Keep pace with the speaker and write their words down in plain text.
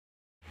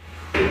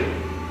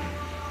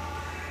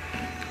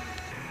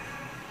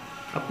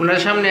আপনার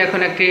সামনে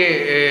এখন একটি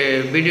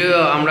ভিডিও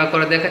আমরা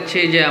করে দেখাচ্ছি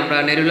যে আমরা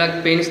নেরুলাক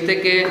পেইন্টস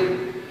থেকে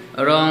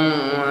রং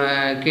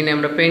কিনে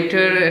আমরা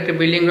পেইন্টের একটা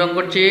বিল্ডিং রং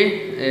করছি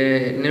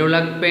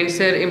নেরুলাক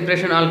পেইন্টসের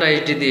ইমপ্রেশন আলট্রা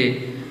এইচডি দিয়ে।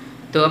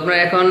 তো আপনারা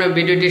এখন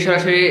ভিডিওটি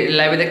সরাসরি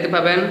লাইভে দেখতে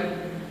পাবেন।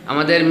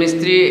 আমাদের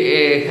মিস্ত্রি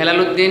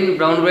হেলালুদ্দিন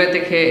ব্রাউনবাড়ি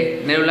থেকে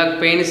নেরুলাক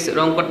পেইন্টস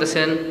রং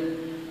করতেছেন।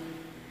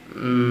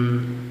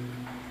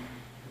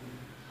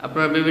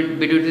 আপনারা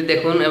ভিডিওটি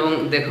দেখুন এবং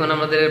দেখুন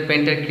আমাদের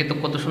পেইন্টার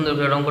কত সুন্দর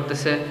করে রং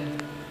করতেছে।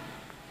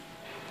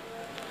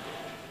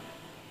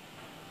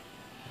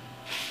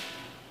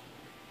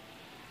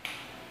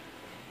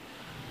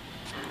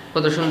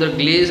 কত সুন্দর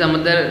গ্লেজ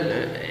আমাদের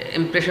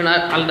ইমপ্রেশন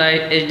আলট্রা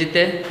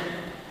এইচডিতে।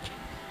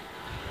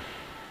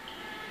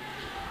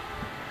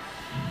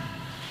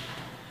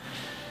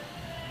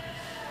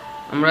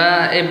 আমরা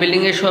এই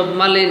বিল্ডিং এর সব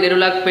মালই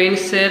নেরোলাক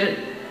পেইন্টসের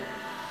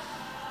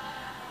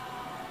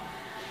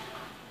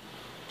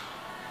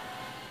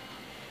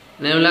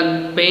নেরোলাক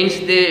পেইন্টস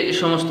দিয়ে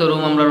সমস্ত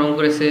রুম আমরা রং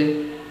করেছি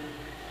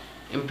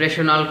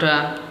ইমপ্রেশন আলট্রা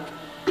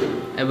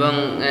এবং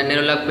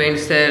নেরোলাক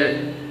পেইন্টসের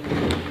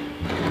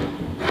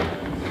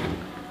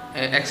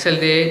এক্সেল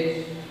দিয়ে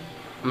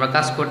আমরা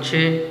কাজ করছি।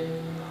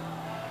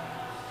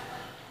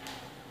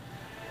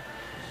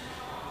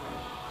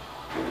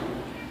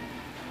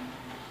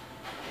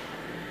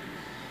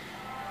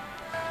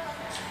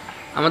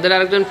 আমাদের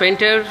আরেকজন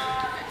পেইন্টার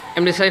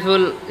এমডি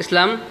সাইফুল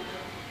ইসলাম,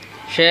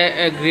 সে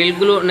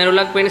গ্রিলগুলো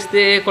নেরোলাক পেইন্টস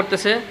দিয়ে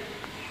করতেছে।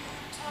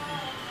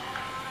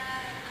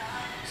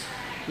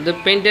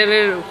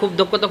 পেইন্টারের খুব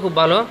দক্ষতা খুব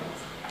ভালো।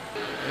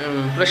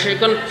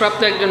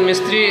 প্রশিক্ষণপ্রাপ্ত একজন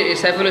মিস্ত্রি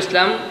সাইফুল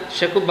ইসলাম,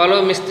 সে খুব ভালো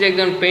মিস্ত্রি,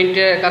 একজন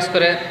পেইন্টে কাজ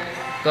করে।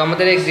 তো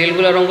আমাদের এই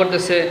গ্রিলগুলো রং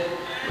করতেছে,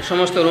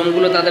 সমস্ত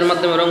রুমগুলো তাদের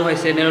মাধ্যমে রং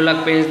হয়েছে নেরোলাক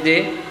পেইন্টস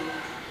দিয়ে।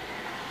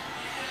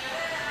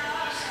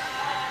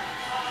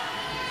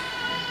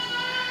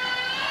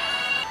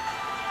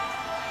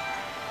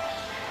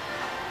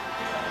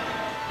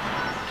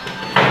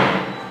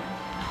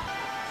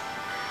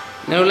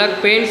 নেরোলাক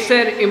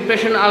পেইন্টসের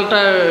ইমপ্রেশন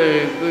আলট্রা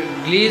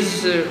গ্লেজ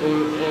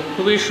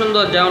খুবই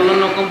সুন্দর, যা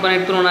অন্যান্য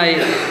কোম্পানির তুলনায়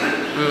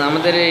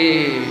আমাদের এই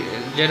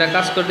যেটা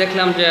কাজ করে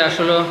দেখলাম যে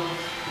আসলে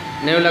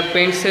নেরোলাক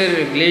পেইন্টসের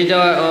গ্লেজটা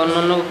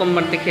অন্যান্য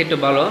কোম্পানি থেকে একটু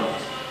ভালো।